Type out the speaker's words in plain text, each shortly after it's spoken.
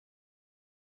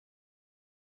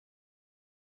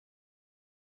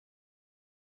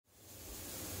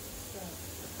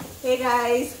Hey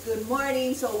guys, good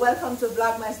morning. So welcome to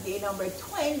Vlogmas day number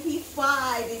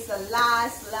 25. It's the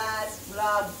last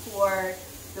vlog for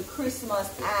the Christmas,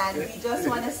 and we just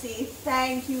want to say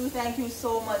thank you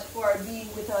so much for being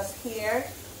with us here.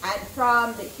 And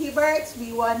from the Hibberts,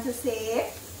 we want to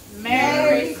say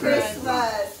Merry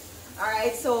Christmas.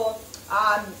 Alright, so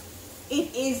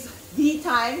it is the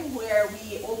time where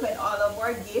we open all of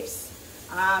our gifts.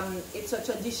 It's a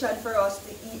tradition for us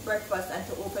to eat breakfast and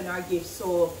to open our gifts.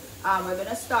 So we're going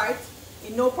to start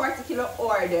in no particular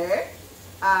order.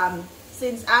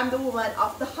 Since I'm the woman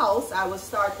of the house, I will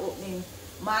start opening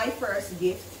my first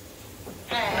gift.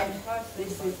 And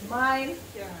this is mine.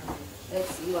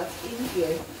 Let's see what's in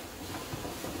here.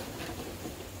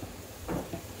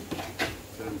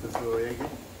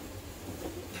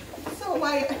 So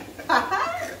why?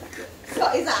 So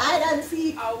it's a hide and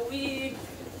seek. A week.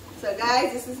 So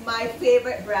guys, this is my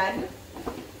favorite brand.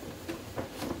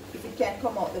 If it can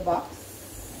come out the box.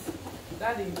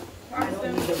 Daddy, I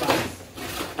don't need the box.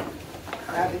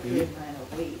 Grab it here, man.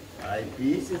 Wait. IP?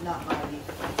 This is not my gift.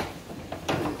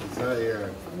 It's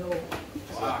here. No.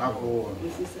 It's an apple.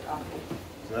 This is the apple.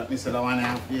 So that means that I want to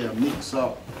have here mix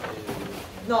up.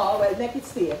 No, well, make it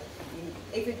stay.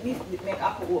 If it needs to make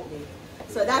apple opening.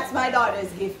 So that's my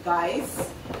daughter's gift, guys.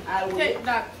 I will take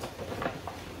that.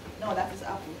 No, that is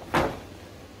apple.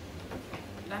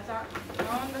 That's a, no,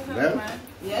 that's not Well? mine.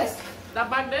 Yes? That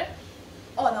bag there?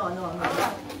 Oh, no.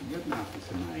 Get now for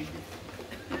some idea.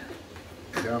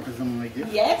 You want for some idea?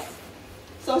 Yes?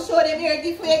 So show them your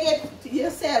gift where you get to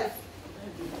yourself.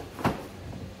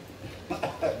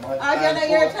 Are you not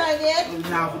your time yet?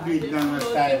 Now for being done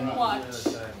this time. Watch.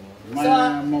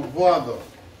 My brother.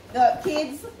 The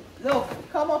kids, look,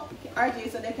 come up,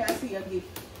 RJ, so they can see your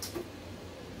gift.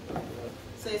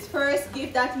 So his first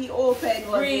gift that he opened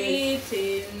was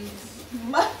Greetings.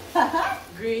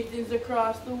 Greetings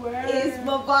across the world. his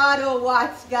Movado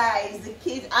watch, guys. The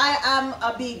kids, I am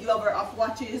a big lover of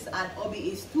watches, and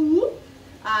Obi is too.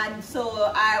 And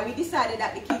so we decided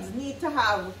that the kids need to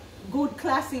have good,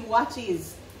 classy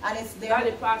watches. And it's them,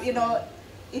 you know,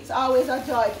 it's always a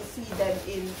joy to see them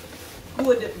in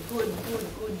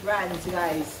good brands,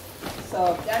 guys.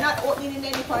 So they're not opening in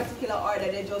any particular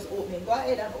order, they're just opening. Go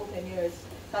ahead and open yours.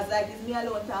 Because like it's me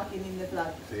alone talking in the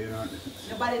vlog.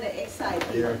 Nobody that excited.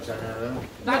 Here, China.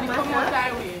 Daddy, come out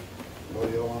that way. What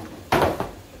do you want?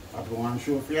 I go on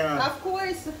show for you. Of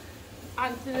course. On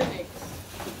to the next.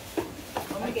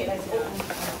 Okay, let's open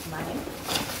mine.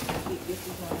 I think this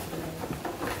is one of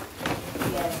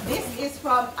mine. Yes, this is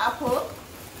from Apple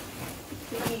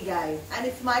to me, guys. And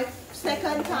it's my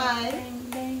second time. Bang,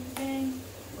 bang, bang.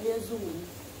 Where you zoom?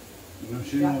 No,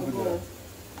 she don't over there.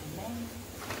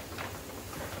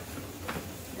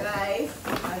 Guys,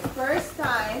 my first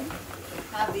time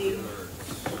having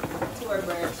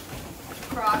Tourbird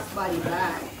crossbody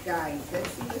bag, guys. Let's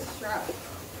see the strap.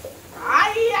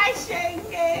 Ay,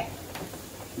 shenge.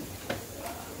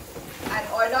 And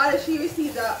our daughter, she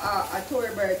received a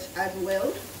Tourbird as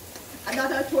well. And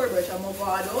not a Tourbird, a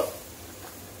Movado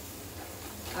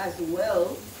as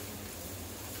well.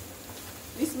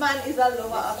 This man is a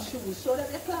lover of shoes. Show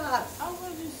them the class. I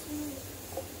want to see.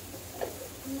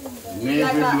 Navy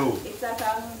blue. It's like a...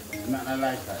 Not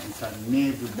like that. It's a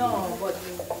navy blue. No, but...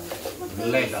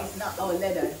 Leather. It's not, oh,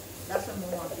 leather. That's what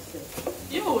I want to say.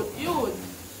 You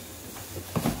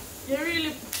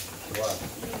really... What?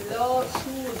 He loves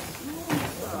shoes.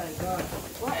 Oh my God.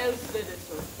 What else did it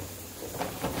so?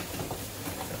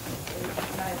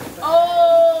 Nice.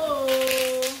 Oh!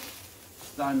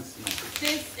 Stand smell.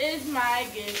 This is my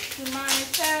gift to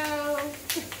myself.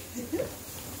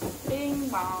 Bing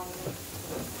bong.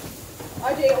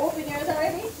 RJ, open yours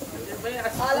already?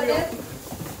 All of them?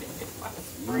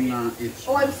 No, it's...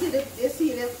 Oh, I'm see the, you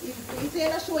see the, you say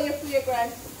not show your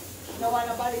fragrance. No one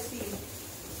nobody see.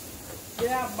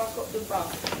 Yeah, back up the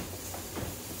box.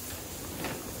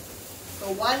 So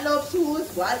one love shoes,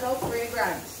 one love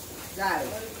fragrance. Guys.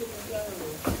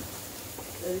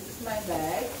 So this is my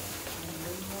bag.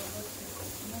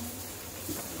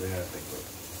 There, take it.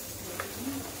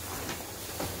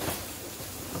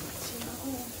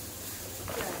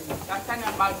 I'm talking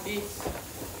about this.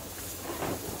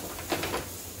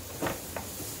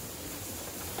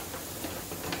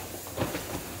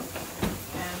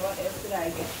 And what else did I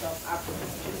get from Apple?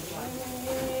 This one.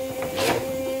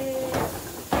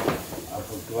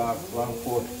 Apple glass, one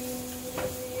foot.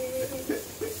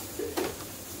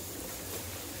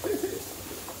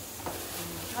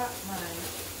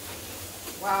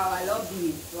 Wow, I love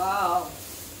these. Wow.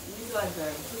 These ones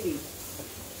are pretty.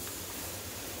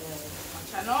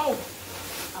 I know.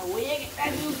 A And where you get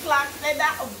that new clock said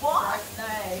that boss?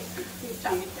 Nice.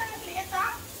 Chop that later.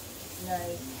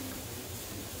 Nice.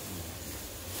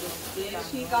 Yeah,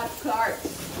 she got Clarks.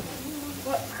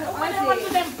 But When I want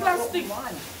to them plastic.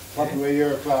 What were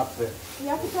your clocks there? You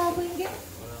have to travel and get.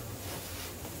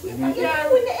 You Yeah, need to-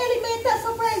 with the elevator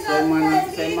surprise Some man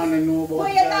surprise. know about Boy,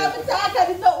 you that. not talk, I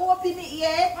did not open it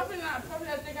yet. Probably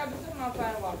I think I do some more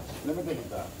fireworks. Let me take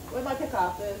it out. Where am I take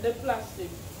off? The plastic.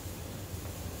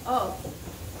 Oh.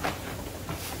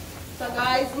 So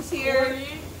guys, this here,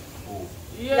 Oh.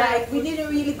 Yeah. like we didn't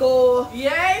really go,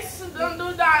 Yes, don't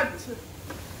do that.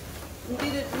 we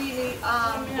didn't really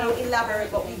go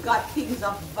elaborate, but we got things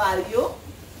of value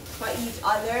for each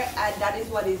other, and that is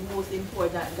what is most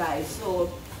important, guys. So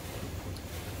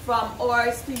from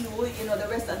ours to you, you know, the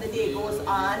rest of the day goes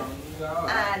on,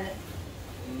 and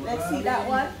let's see that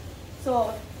one.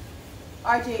 So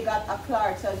RJ got a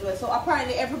Clarks as well. So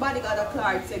apparently everybody got a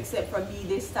Clarks except for me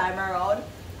this time around.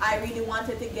 I really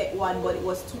wanted to get one, but it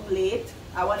was too late.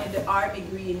 I wanted the army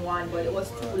green one, but it was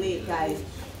too late, guys.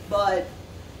 But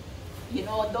you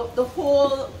know, the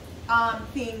whole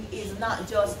thing is not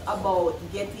just about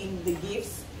getting the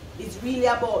gifts. It's really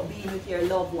about being with your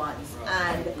loved ones.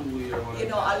 And you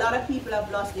know, a lot of people have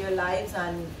lost their lives,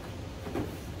 and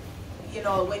you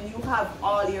know, when you have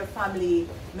all your family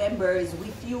members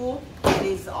with you, it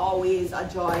is always a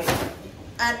joy.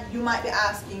 And you might be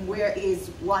asking, where is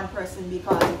one person?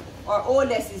 Because our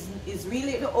oldest is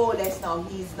really the oldest now.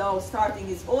 He's now starting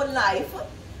his own life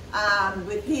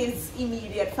with his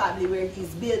immediate family, where he's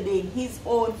building his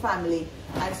own family,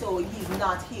 and so he's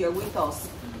not here with us.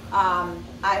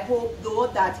 I hope though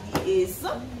that he is,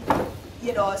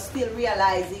 you know, still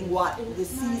realizing what the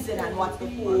season and what the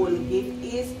whole gift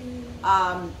is.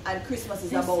 And Christmas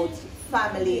is about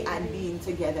family and being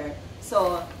together.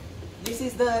 So this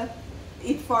is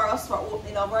it for us for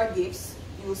opening of our gifts.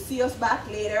 You'll see us back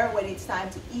later when it's time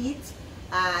to eat,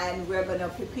 and we're gonna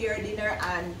prepare dinner,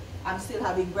 and I'm still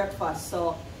having breakfast.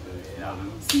 So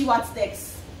see what's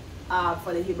next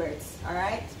for the Hibberts. All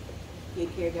right,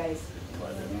 take care, guys.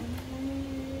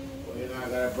 You know, I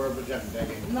got a purple jacket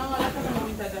again. No, that's not going to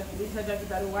be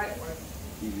the white one.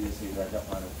 You see that jump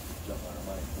on the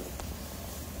mic.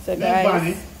 So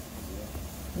Bunny.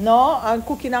 no, I'm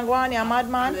cooking and going, I'm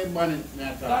madman. Then bunny, me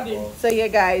I talk about. So yeah,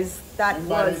 guys, that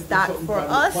was that for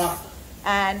us.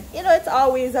 And you know, it's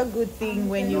always a good thing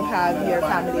when you have your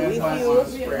family with you.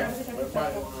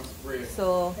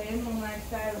 So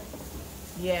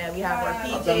yeah, we have our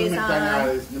PJs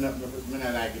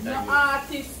on. No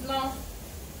artist, no.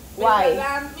 Why?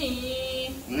 Better than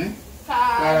me.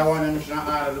 I want them to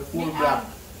order the full black.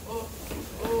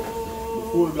 The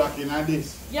full black in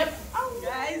this. Yep.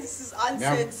 Guys, this is Listen.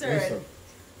 uncensored.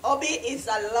 Obi is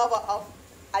a lover of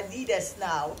Adidas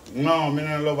now. No, me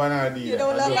don't love an Adidas. You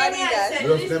don't love Adidas?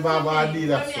 Just never have Adidas.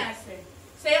 Let me ask you.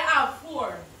 Say you have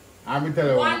 4. I'm going to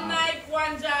tell you One Nike,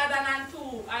 1 Jordan, and 2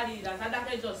 Adidas. And that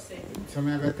I just say. So I'm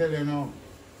going to tell you now.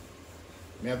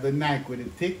 Me have the Nike with the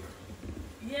tick.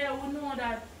 Yeah, we know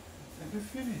that. Let me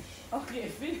finish. Okay,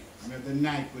 finish. I have the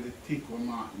Nike with the tick with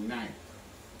Martin Nike.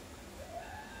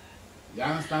 You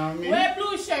understand what I mean? Where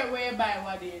blue shirt, where you buy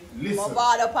what is? Listen.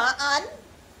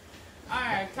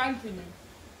 Alright, continue.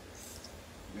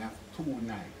 I have 2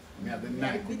 Nike. I have the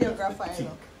Nike with Videographer, the tick.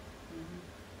 look.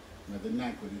 I have the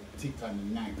Nike with the tick and the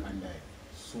Nike and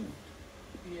the suit.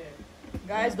 Yeah.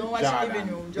 Guys, don't watch the Jordan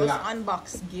living room. Just black.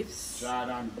 unbox gifts,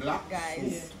 Jordan black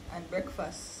guys, suit. and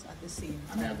breakfast at the same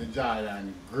And I have time. the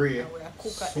Jordan grey And we're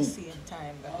cook at the suit. same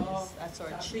time, guys. Oh, That's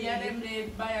our so treat. yeah, them they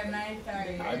buy a night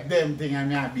time. And them thing I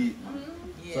may beat.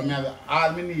 So me have the,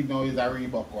 all me need now is a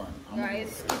Reebok one.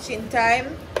 Guys, kitchen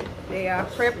time. They are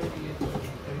prep.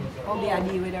 Obi I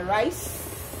deal with the rice.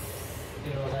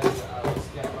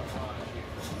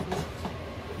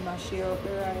 Mash up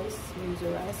the rice. Use the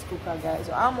rice cooker, guys.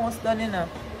 We're almost done, you know.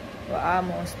 We're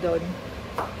almost done.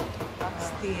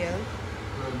 Still.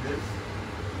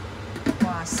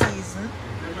 One season.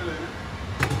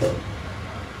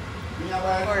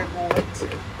 Or goat.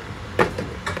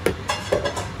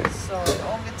 So the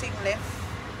only thing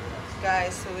left,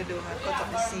 guys, so we do is cut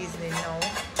up the seasoning now.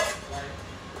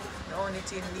 The only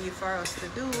thing left for us to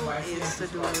do is to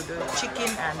do the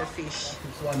chicken and the fish.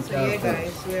 So yeah,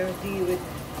 guys, we'll deal with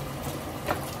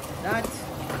that.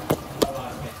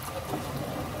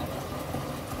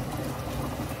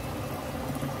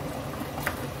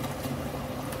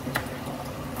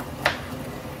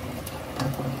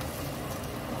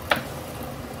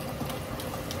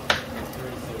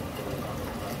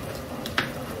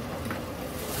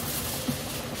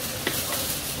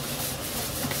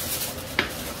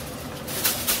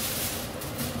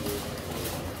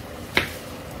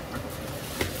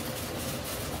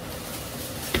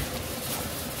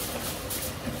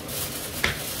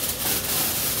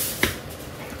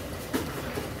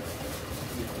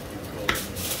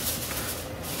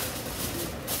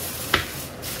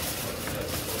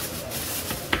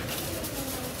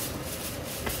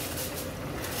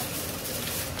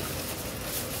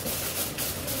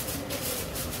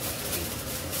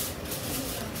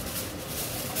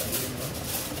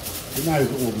 The nice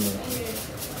oven.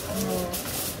 No.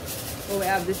 So we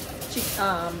have the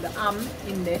ham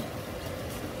in there.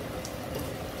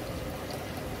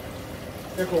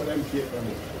 Take out them cake from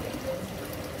it.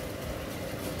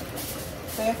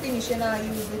 So you finish and I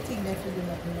use the thing that you do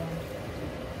not know.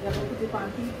 You have to put it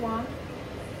on heat one.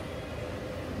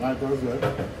 Might as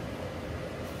well.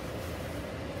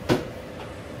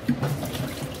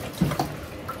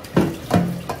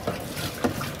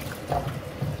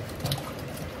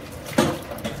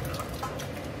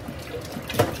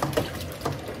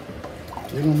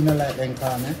 You know me like them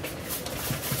corn, eh?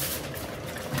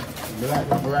 You like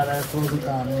them rather frozen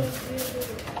corn, eh?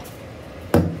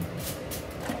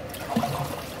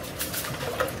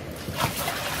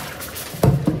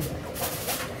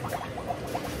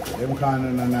 Them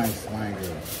corn are nice, my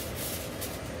girl.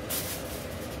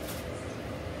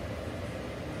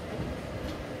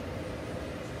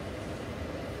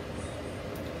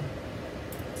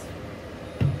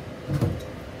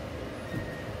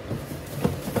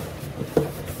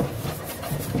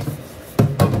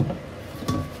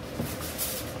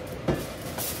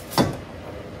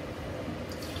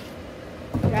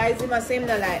 Guys, you must seem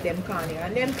to like them corn here.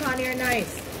 And them corn here are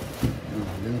nice. No,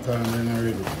 them corn are not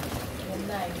ready. They're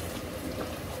nice.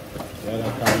 The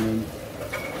other corn,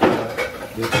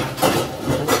 the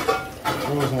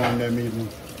frozen one, them even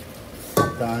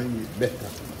can eat better.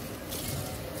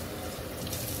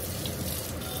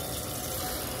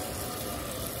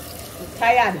 You're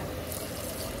tired.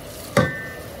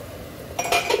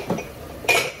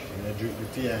 You drink the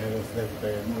tea, I just left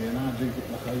there. No, you're not drinking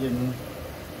it like a lemon.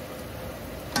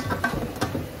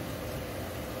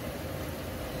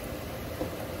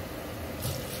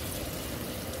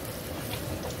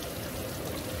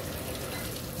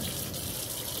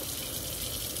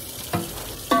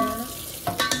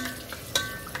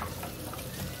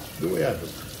 Do we have to?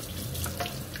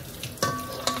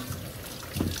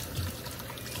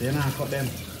 You not cut them? I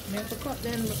have to cut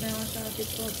them, but now I start it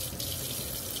first.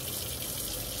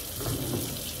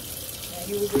 Yeah,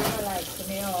 you do not like to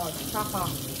me or chopper.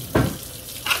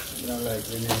 You don't like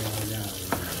when you're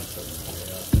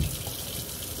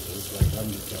it's like I'm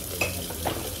the chopper.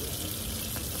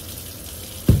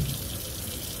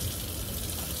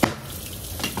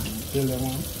 Kill them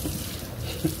one?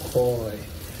 Boy.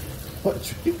 What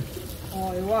trick?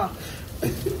 Oh, you what?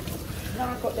 Now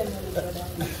I cut them a little bit down.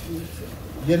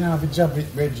 You don't have to chop it,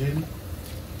 Reggie.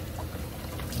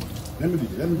 Let me do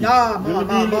it. Let me do it. No, Let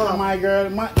me do it, my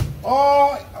girl.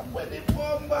 Oh, I'm with the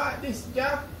bomb back this,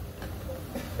 Jack.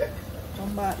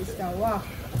 Come back this time, what?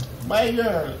 My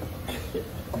girl.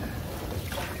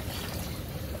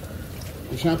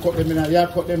 You should cut them in. You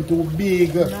cut them too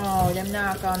big. No, them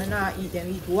not can not eat them.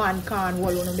 Eat one can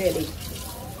whole on the belly.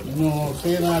 No, so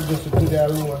you're not just to do that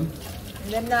alone.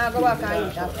 Them not go back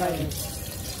and eat after this.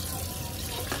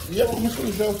 Yeah, but I'm going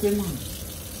to show man.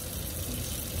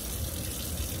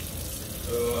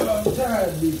 I'm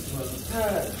tired, big man. I'm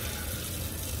tired.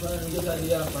 Trying to get out of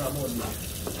here for a month.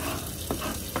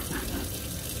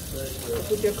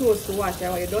 Put your clothes to wash.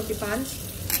 Your dirty pants.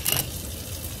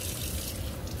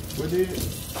 But they can't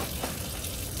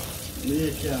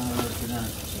work in that.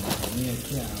 Me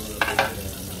can't work in that.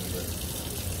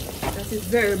 That is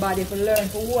very bad if you learn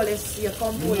for all this your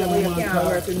composure, but you can't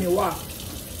work with me work.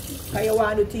 Because you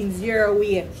want to do things your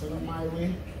way. So not my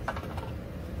way.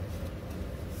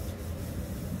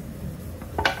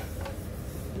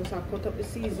 Just have to cut up the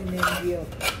seasoning here.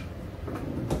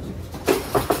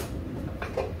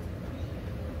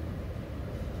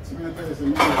 So I'm going to tell you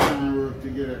something, we can't work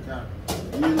together,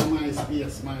 because you know my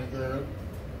space, my girl.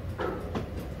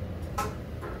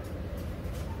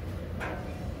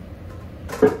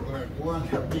 Like one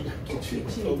a big kitchen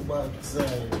so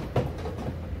backside.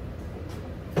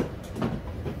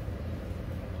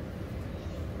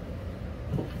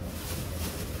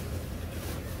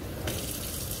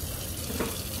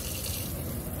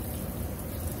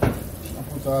 I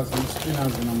put all some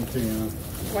spinach in my thing, you know.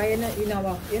 Why you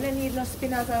don't need no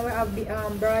spinach and we have the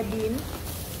broad bean.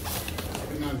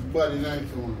 Spinach body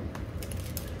nice one.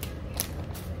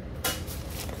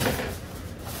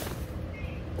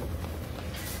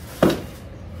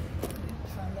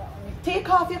 Take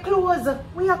off your clothes.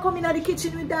 We are coming out the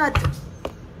kitchen with that.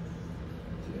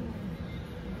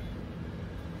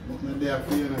 But they are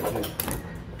feeling okay.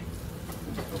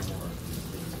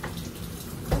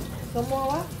 Some more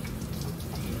what?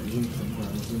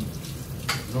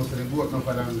 No, so the goat no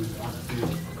for them active.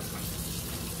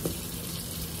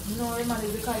 No, remember,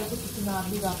 because you put it in a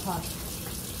bigger pot.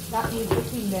 That is the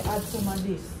thing that adds some of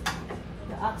this.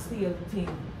 The oxtail thing.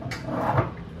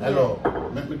 Hello,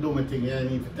 make me do my thing. You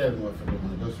need to tell me what to do,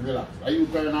 man. Just relax. Are you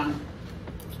turning on?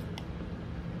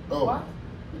 Oh. What?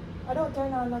 I don't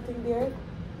turn on nothing there.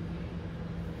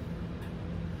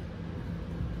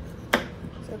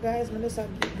 So guys, I'm just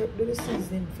do the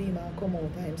seasoning for him and come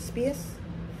out time space.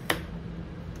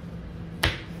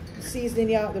 Seasoning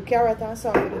the carrot and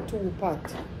salt with the 2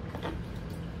 pot.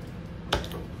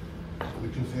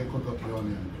 Which you say cut up your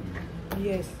onion, please.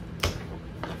 Yes.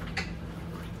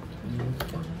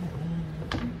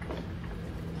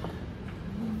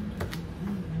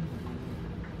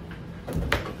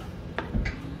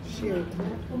 Share it.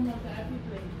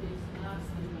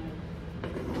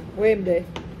 Where am I?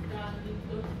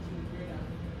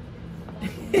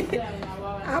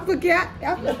 I forget.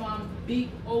 Big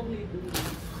ugly dude.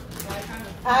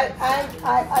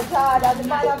 I thought that the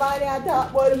man of money, I thought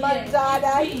about the man thought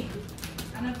that.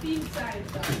 And a thin size.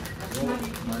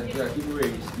 Man, Jack, keep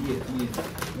ready.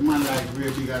 The man like way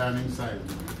bigger than inside.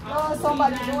 No,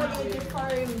 somebody donated for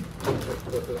him.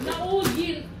 No,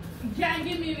 who can't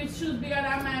give me with shoes bigger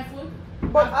than my foot?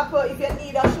 But Apple, if you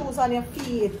need a shoes on your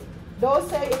feet, don't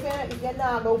say if you're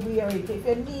not going to wear it. If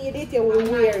you need it, you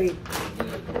will wear it.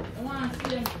 I want to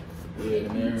see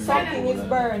them. Something is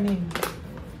burning.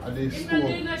 Are they If I'm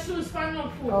doing store? the shoes for no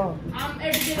food, Oh.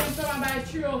 every day I'm coming by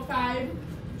 305,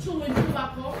 chewing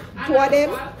tobacco. Two of them?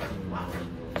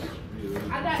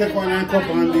 Take one and cup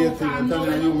and lay thing. And tell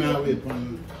them you may have it.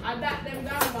 I that them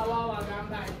gone by Wawa gone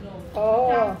by no. Oh.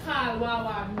 You can call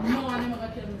Wawa. No one ever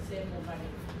gonna tell me say nobody.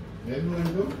 They do and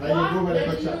do? What? And you go where they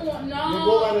go They chat? do, no. You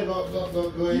go where they go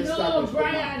No, establish.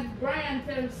 Brian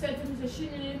said to me, say, she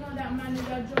didn't know that man is a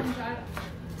drunk.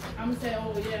 I'm saying,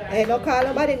 oh yeah. Hey, don't call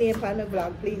nobody name on the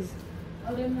vlog, please.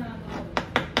 Oh, them not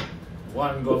know.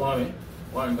 One go, mommy.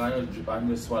 One go, I drip and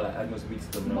just swallow. I just mix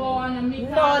them. Go on and make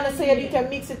No, no, say you can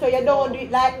mix it or you don't do it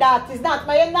like that. It's not,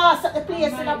 but you not set the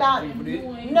place in about.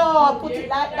 No, put it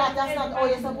like that. That's not how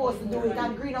you're supposed to do it.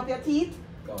 And green up your teeth.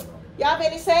 Go on. You have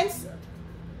any sense?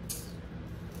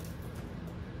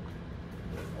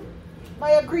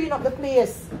 But you green up the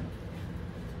place.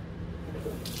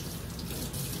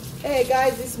 Hey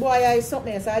guys, this boy is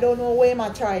something else. I don't know where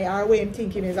I'm trying or where I'm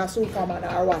thinking is a Superman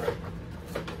or what.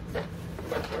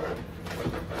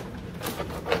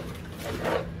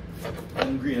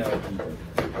 I'm green out of teeth.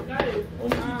 Got it.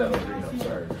 Only teeth that are green, I'm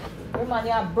sorry. Oh man,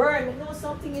 you're burning. No,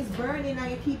 something is burning and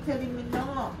you keep telling me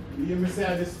no. You hear me say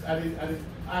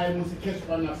I must catch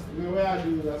on us. Where are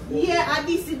you? Yeah, and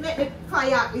this is make the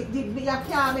fire. You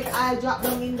can't make oil drop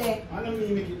down in there. I don't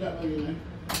mean make it that way, you know.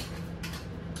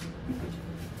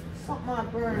 Something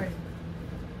burn.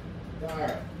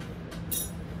 Alright.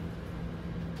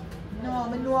 No,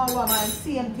 I know what man,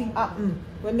 same thing happen.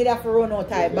 When me have to run out of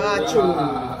bathroom.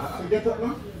 So get up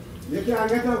now. You can't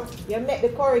get up. You make the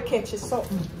curry catch or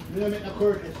something. You don't make the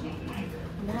curry catch now.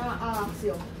 I'm gonna ask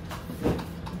you.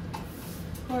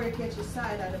 Curry catch the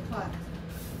side of the pot.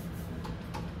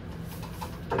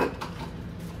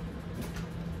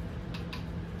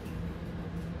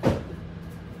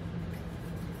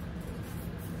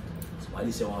 Why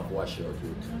do you want to wash your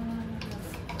tooth?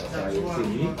 That's how That's you one. see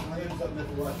me. I have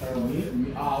something to wash around.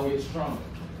 Me always strong.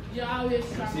 You're always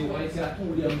strong. See, when you say I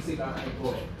told you I'm sick, I can't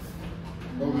go.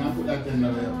 But when I put that in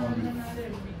there for me.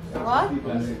 What?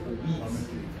 People say, beats.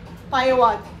 Buy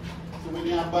what? So when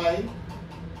you buy,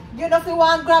 You know if you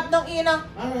want grab no in.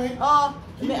 alright. Oh,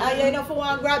 I know if you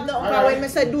want grab no. Alright. When I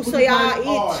say do Put so it you on eat.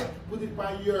 oil. Put it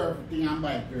on your thing and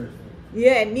buy it first.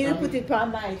 Yeah, need to put it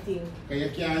on my thing. Because you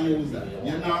can't use that.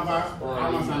 You never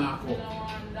Amazon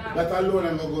account. Let alone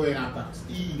I'm going to go in and tax.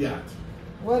 Idiot.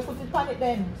 Well, put it on it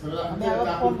then. So that- I'm going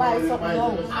to come buy something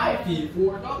else. I feel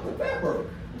for Dr. Pepper.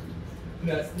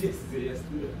 That's this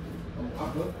yesterday.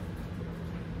 Apple.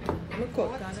 Look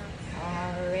up.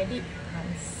 Already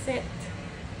and set.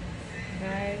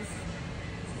 Guys,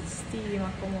 steam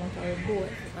I come out our boat.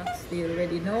 That's still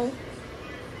ready now.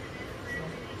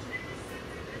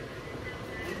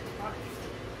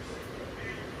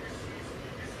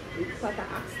 Big pot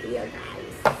of oxtail,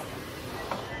 guys.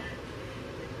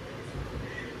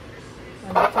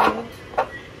 And turn it.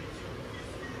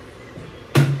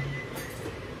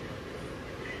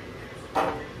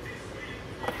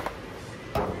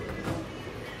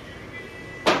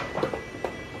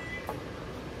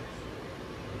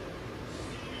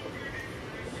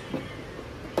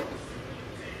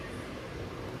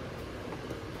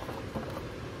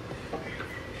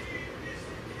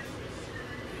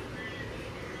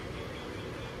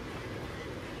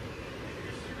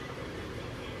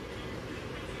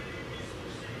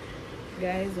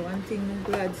 Guys, one thing I'm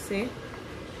glad to say,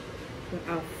 we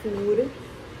have food.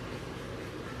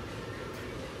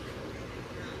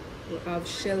 We have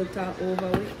shelter over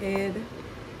our head.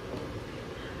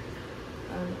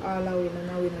 And all our women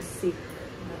are in a sick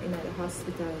in the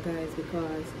hospital, guys,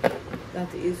 because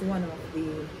that is one of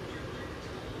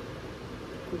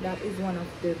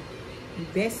the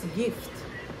best gifts,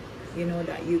 you know,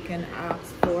 that you can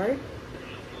ask for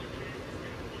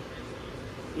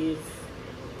is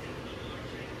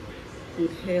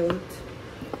good health,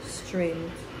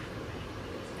 strength,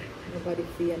 nobody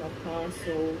fear no pass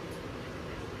out.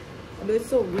 Although it's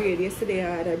so weird, yesterday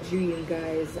I had a dream,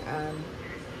 guys, and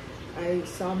I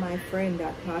saw my friend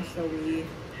that passed away.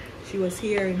 She was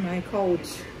here in my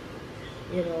couch,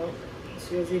 you know,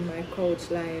 she was in my couch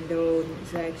lying down.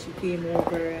 It's like she came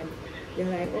over and they're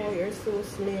like, oh, you're so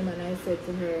slim. And I said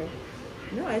to her,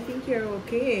 no, I think you're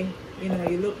okay. You know,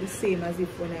 you look the same as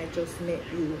if when I just met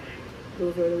you.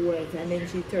 Those were the words. And then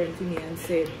she turned to me and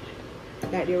said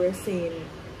that they were saying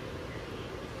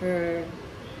her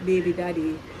baby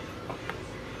daddy,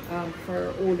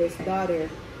 her oldest daughter,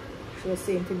 she was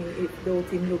saying to me, if don't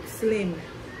him look slim.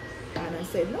 And I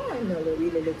said, no, I never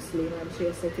really look slim. And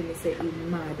she said to me, say, he's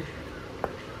mad.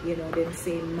 You know, them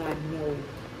saying mad now.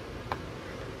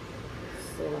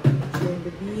 So I'm showing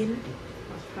the bean,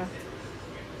 hot,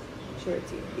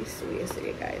 short in this way so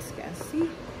you guys can see.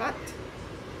 Hot.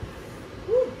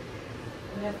 Woo!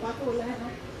 And I pot all that now.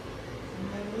 And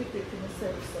I'm wicked to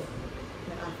myself, so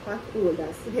I have pot all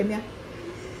that. See him here?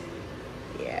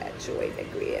 Yeah, enjoy the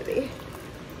gravy.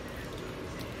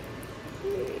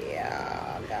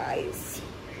 Yeah, guys.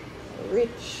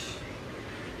 Rich.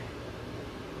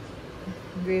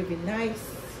 Gravy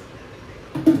nice.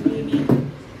 Creamy.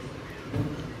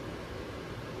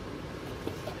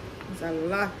 It's a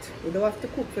lot. We don't have to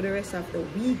cook for the rest of the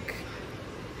week.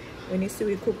 When you see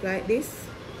we cook like this,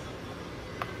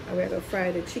 I will go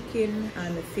fry the chicken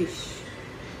and the fish.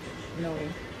 No.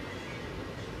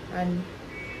 And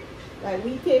like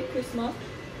we take Christmas,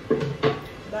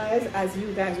 guys, as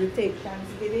you guys will take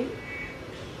Thanksgiving.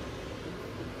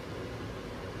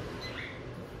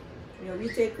 Yeah, we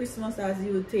take Christmas as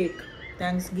you will take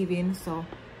Thanksgiving. So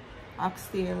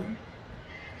oxtail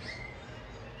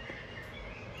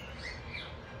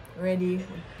ready with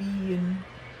bean,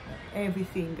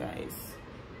 everything, guys.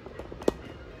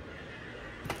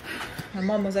 My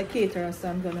mom was a caterer, so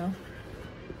I'm gonna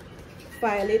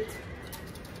file it.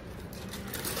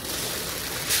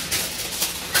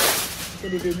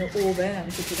 Put it in the oven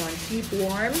and put it on keep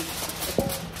warm.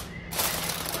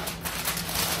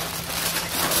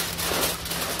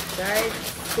 Guys,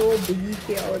 so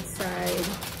bleak outside,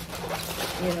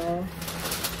 you know.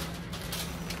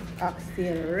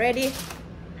 Oxtail ready.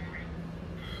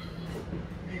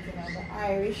 You can have the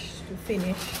Irish to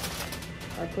finish,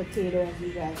 or potato as you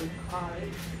guys will call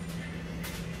it.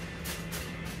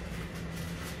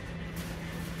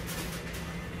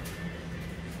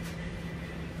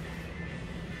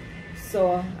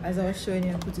 So as I was showing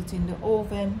you, put it in the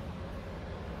oven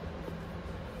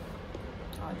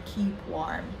and keep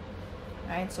warm.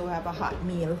 Right, so we have a hot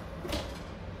meal.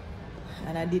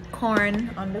 And I did corn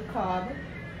on the cob.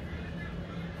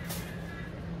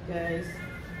 Guys,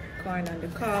 corn on the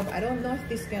cob. I don't know if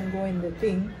this can go in the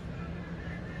thing,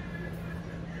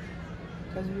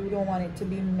 because we don't want it to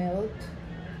be melt.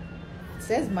 It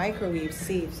says microwave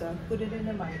safe, so I put it in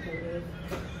the microwave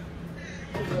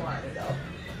to warm it up.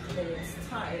 Then it's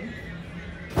time.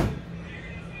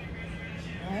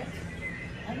 Right?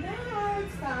 And now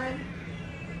it's time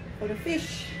for the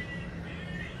fish.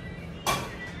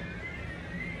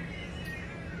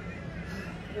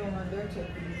 Don't want dirty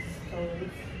these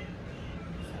toes.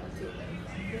 So I'll take them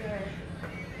from there.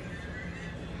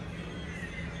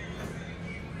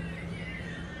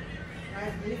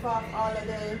 Right, lift off all of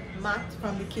the mat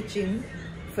from the kitchen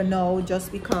for now,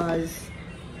 just because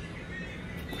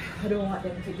I don't want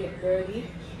them to get dirty.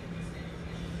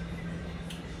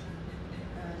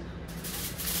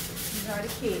 These are the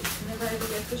cakes. Never ever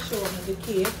get to show me the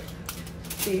cake.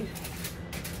 See?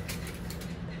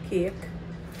 Cake.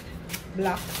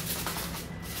 Black.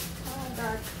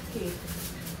 Dark cake.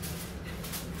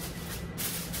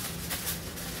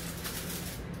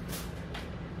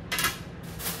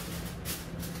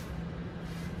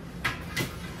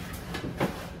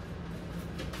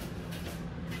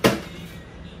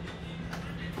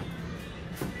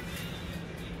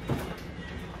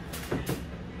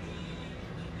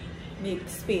 Make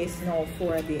space now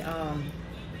for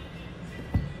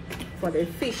the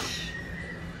fish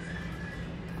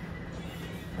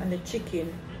and the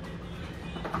chicken.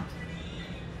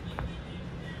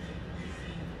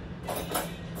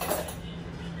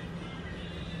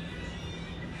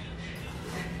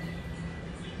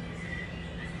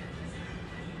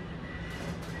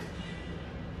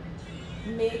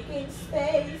 making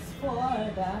space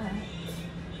for that.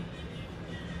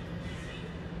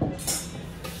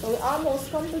 So we're almost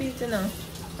complete now.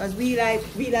 Because we like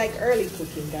early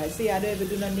cooking, guys. See, I don't even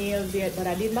do no nails yet, but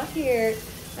I did my hair.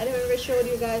 I never even showed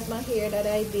you guys my hair that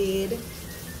I did.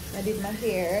 I did my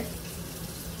hair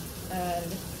and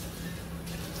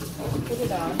put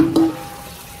it on. You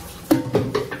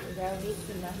guys will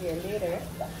see my hair later.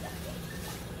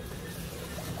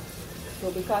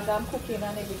 So because I'm cooking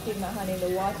and everything, my hand in the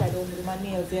water, I don't do my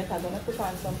nails yet. I'm gonna put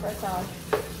on some press-on,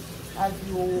 as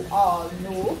you all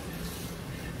know.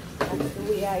 That's the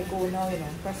way I go now, you know,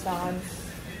 press-ons.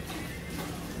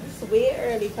 It's way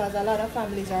early because a lot of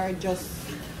families are just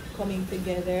coming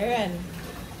together and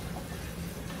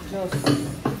just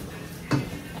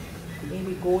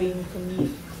maybe going to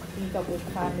meet up with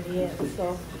family and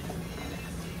stuff,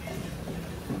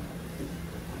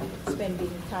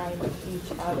 spending time with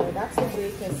each other. That's the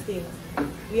greatest thing.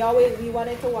 We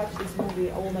wanted to watch this movie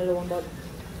Home Alone, but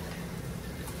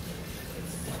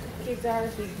kids are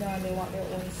big now and they want their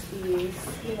own space,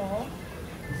 you know.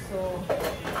 So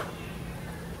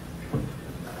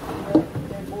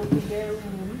they're both in their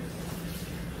room.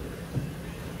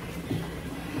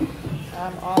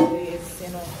 I'm always, you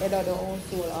know, head of the own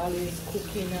soul, always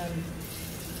cooking, and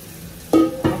I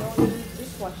don't need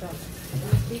dishwasher.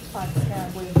 These big pots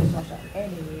can't go in the dishwasher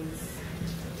anyways.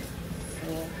 So,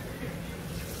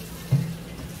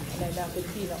 and then I have to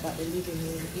clean up at the living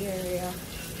room area.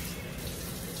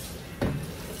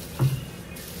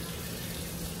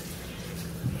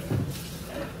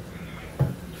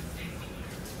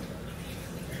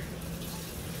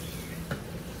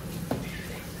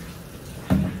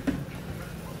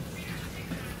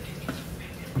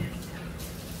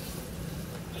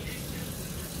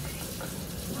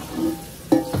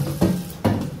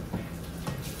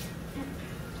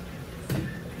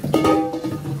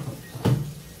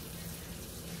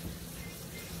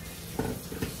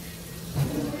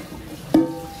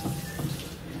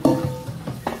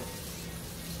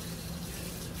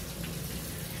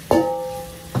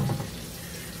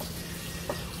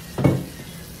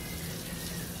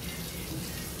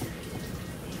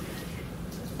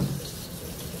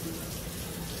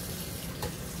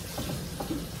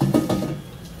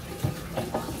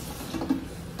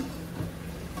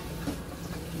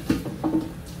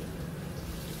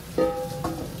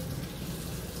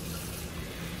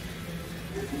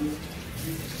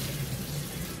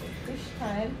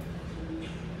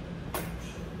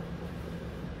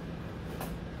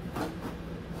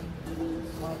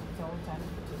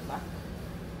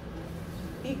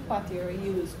 Big pot you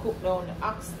use, cook down the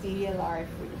oxtail or if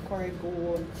you curry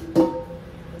gold, then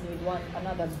you'd want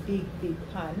another big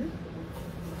pan.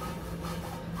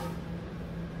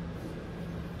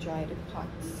 Dry the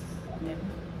pots and then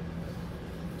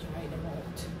dry them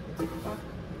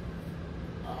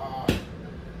out.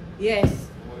 Yes.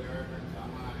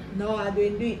 No, I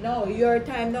didn't do it now. Your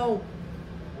time now.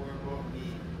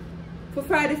 For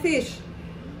fry the fish.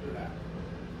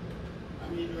 I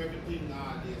mean, do everything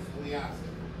nowadays, so we ask.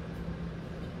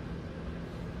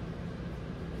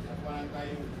 That's what I'm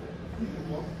trying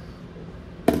for.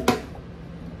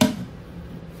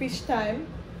 Fish time.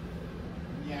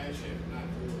 Yeah, chef, not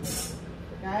too.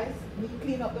 Guys, we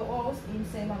clean up the house, him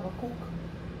say I'm gonna cook.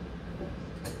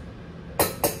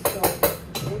 So,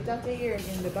 wait until you hear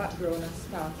in the background and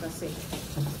start to say,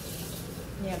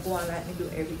 yeah, go on like me do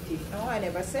everything. No, I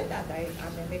never said that.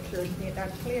 I'm gonna make sure to make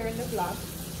that clear in the vlog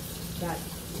that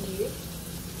we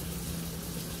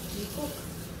cook.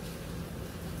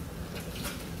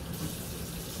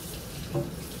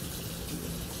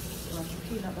 Watch you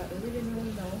clean up at the living room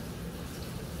now.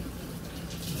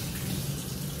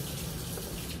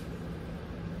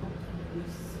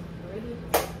 Ready?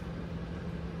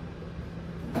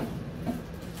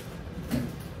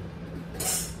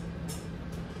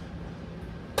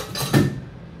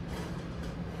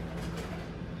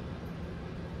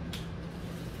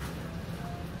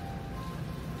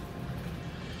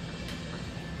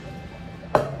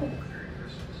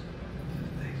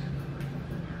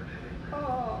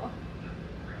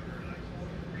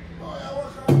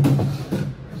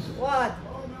 What?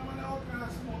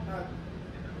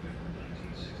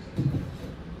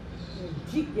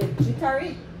 You're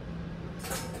jittery.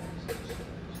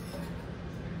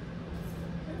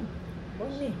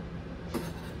 What's me?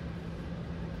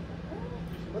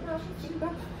 What else is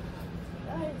feedback?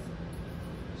 Guys.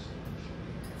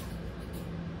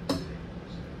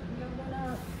 I'm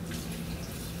gonna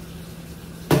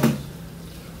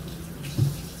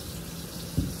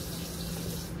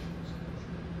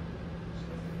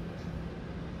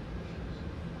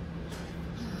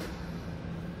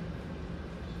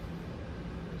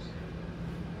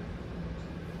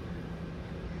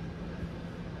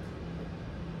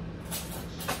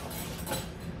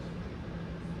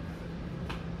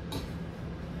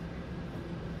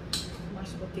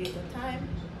potato time.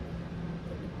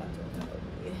 Put the pot out of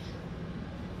the way.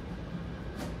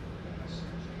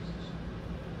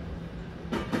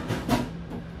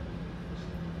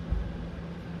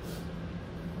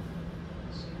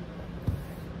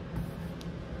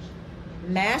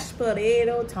 Mashed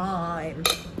potato time.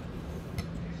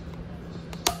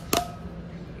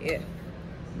 Yeah,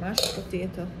 mashed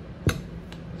potato.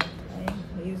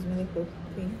 I use my little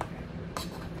thing.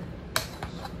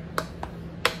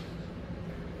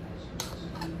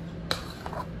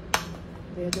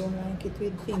 They don't like it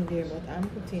with thing there, but I'm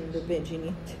putting the veg in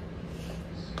it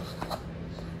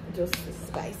just to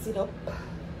spice it up.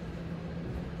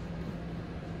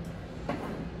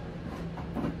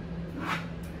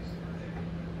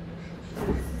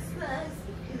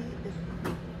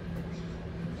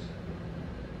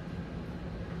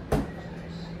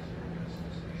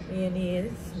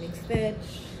 Mayonnaise, mixed veg.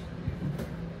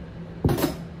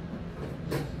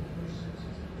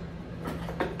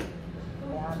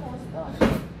 We're almost done.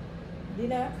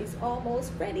 Dinner is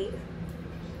almost ready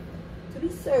to be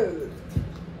served.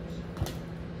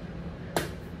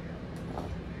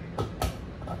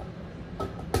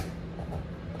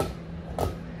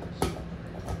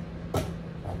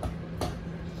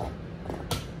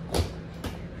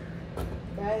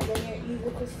 Guys, when you're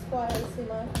easy to spoil,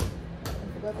 simmer.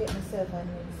 Go get myself a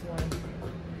next one.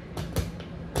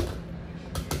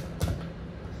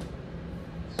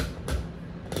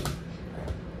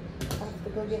 I have to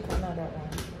go get another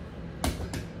one.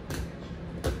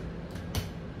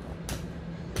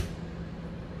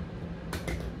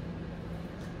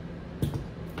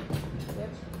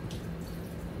 Yep.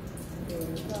 There we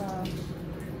go.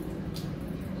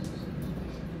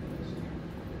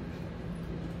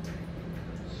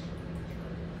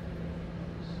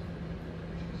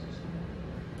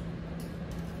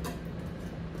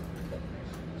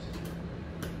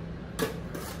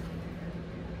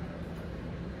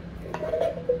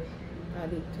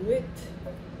 Add it to it.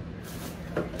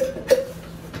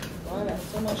 Oh, that's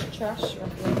so much trash. I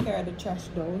have to carry the trash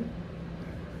down.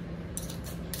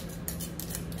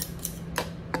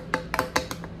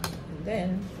 And then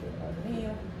put our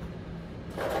nail.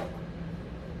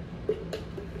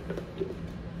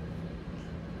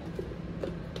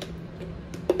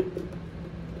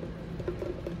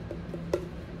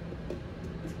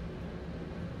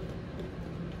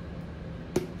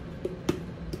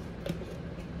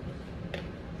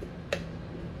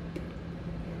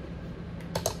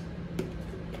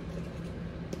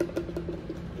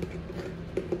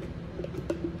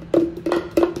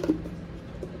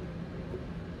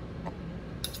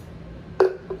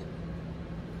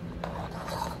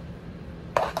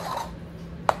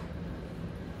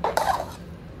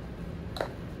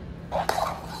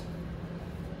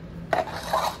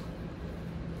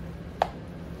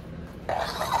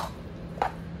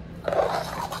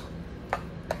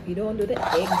 You don't do the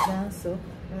eggs, so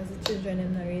because the children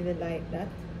don't really like that,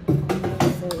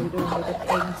 so we don't do the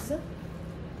eggs in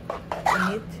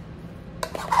it.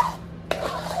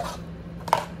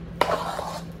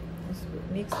 Just put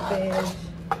mixed veg.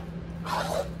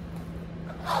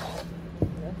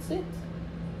 That's it.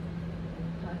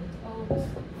 Pan it out.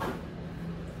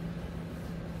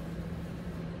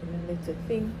 And a little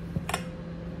thing.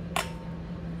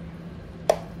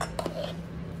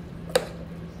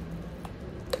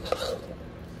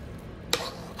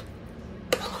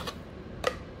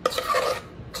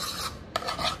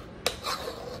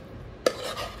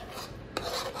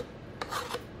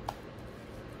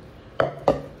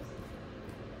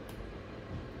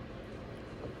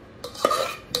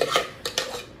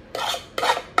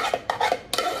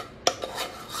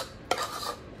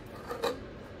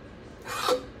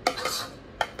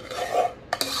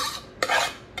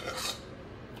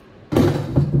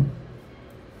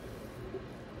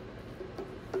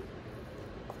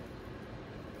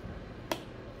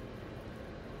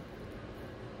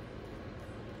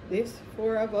 This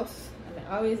 4 of us, and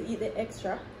I always eat the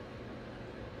extra.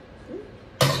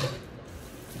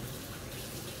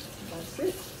 That's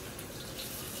it.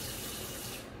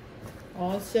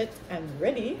 All set and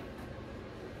ready.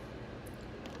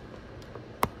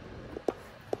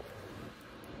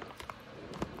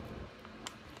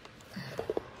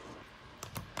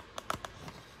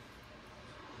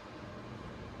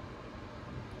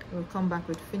 We'll come back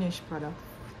with finished product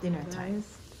dinner time.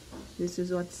 This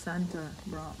is what Santa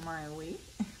brought my way.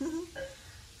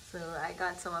 So I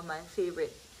got some of my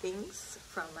favorite things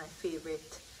from my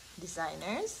favorite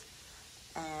designers,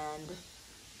 and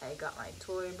I got my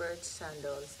Tory Burch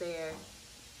sandals there,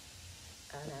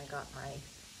 and I got my,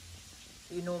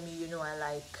 you know me, you know I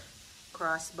like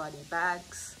crossbody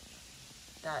bags,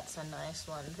 That's a nice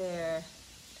one there.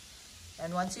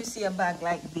 And once you see a bag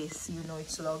like this, you know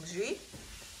it's luxury.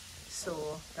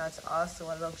 So that's also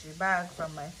a luxury bag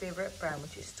from my favorite brand,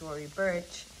 which is Tory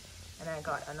Burch. And I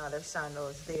got another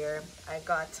sandals there. I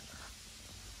got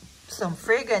some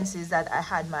fragrances that I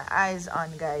had my eyes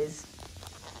on, guys.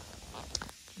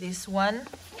 This one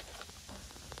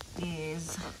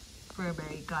is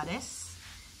Burberry Goddess.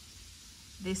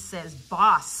 This says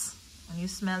Boss. When you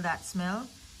smell that smell,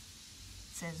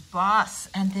 it says Boss.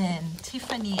 And then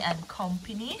Tiffany and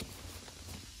Company.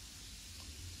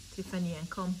 Tiffany and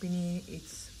Company,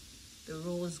 it's the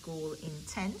Rose Gold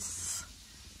Intense.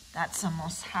 That's a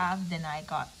must-have. Then I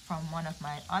got from one of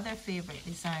my other favorite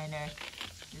designer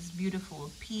this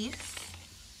beautiful piece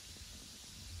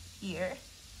here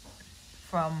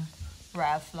from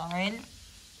Ralph Lauren.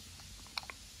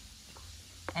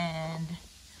 And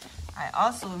I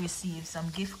also received some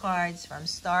gift cards from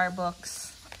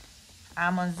Starbucks,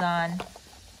 Amazon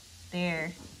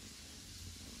there.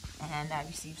 And I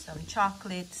received some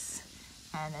chocolates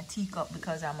and a teacup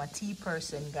because I'm a tea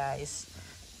person, guys.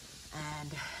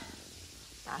 And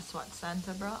that's what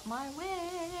Santa brought my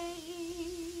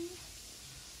way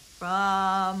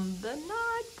from the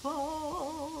North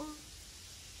Pole.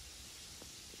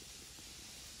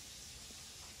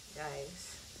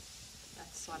 Guys,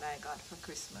 that's what I got for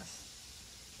Christmas.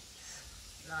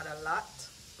 Not a lot,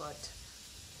 but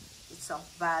it's of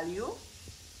value.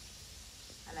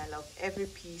 And I love every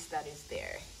piece that is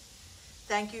there.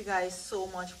 Thank you guys so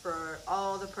much for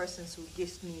all the persons who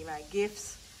gift me my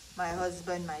gifts. My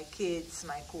husband, my kids,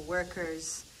 my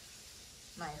co-workers,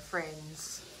 my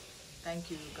friends.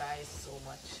 Thank you guys so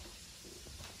much.